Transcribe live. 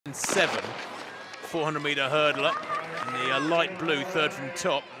7, 400-metre hurdler, in the light blue, third from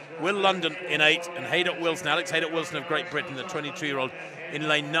top. Will London in 8, and Haydock Wilson, Alex Haydock Wilson of Great Britain, the 22-year-old, in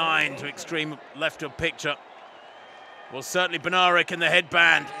lane 9 to extreme left of picture. Well, certainly Bednarek in the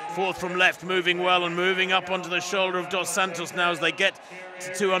headband, fourth from left, moving well and moving up onto the shoulder of Dos Santos now as they get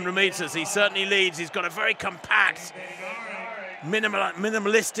to 200 metres. He certainly leads. He's got a very compact,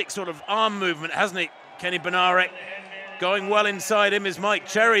 minimalistic sort of arm movement, hasn't he, Kenny Bednarek? Going well inside him is Mike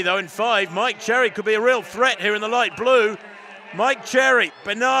Cherry, though, in 5. Mike Cherry could be a real threat here in the light blue. Mike Cherry,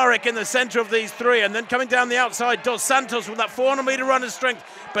 Bednarek in the centre of these three, and then coming down the outside, Dos Santos with that 400-metre runner's strength.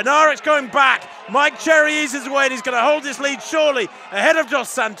 Bednarek's going back. Mike Cherry eases away, and he's going to hold this lead surely ahead of Dos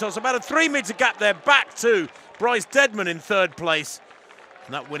Santos. About a 3-metre gap there, back to Bryce Deadman in third place.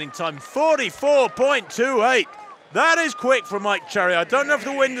 And that winning time, 44.28. That is quick for Mike Cherry. I don't know if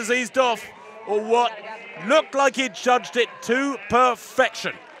the wind has eased off or what. Looked like he judged it to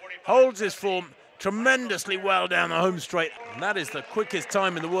perfection. Holds his form tremendously well down the home straight. And that is the quickest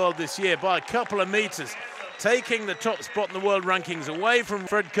time in the world this year by a couple of metres, taking the top spot in the world rankings away from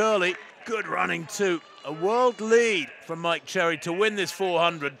Fred Curley. Good running too. A world lead from Mike Cherry to win this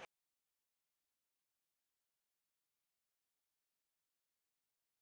 400.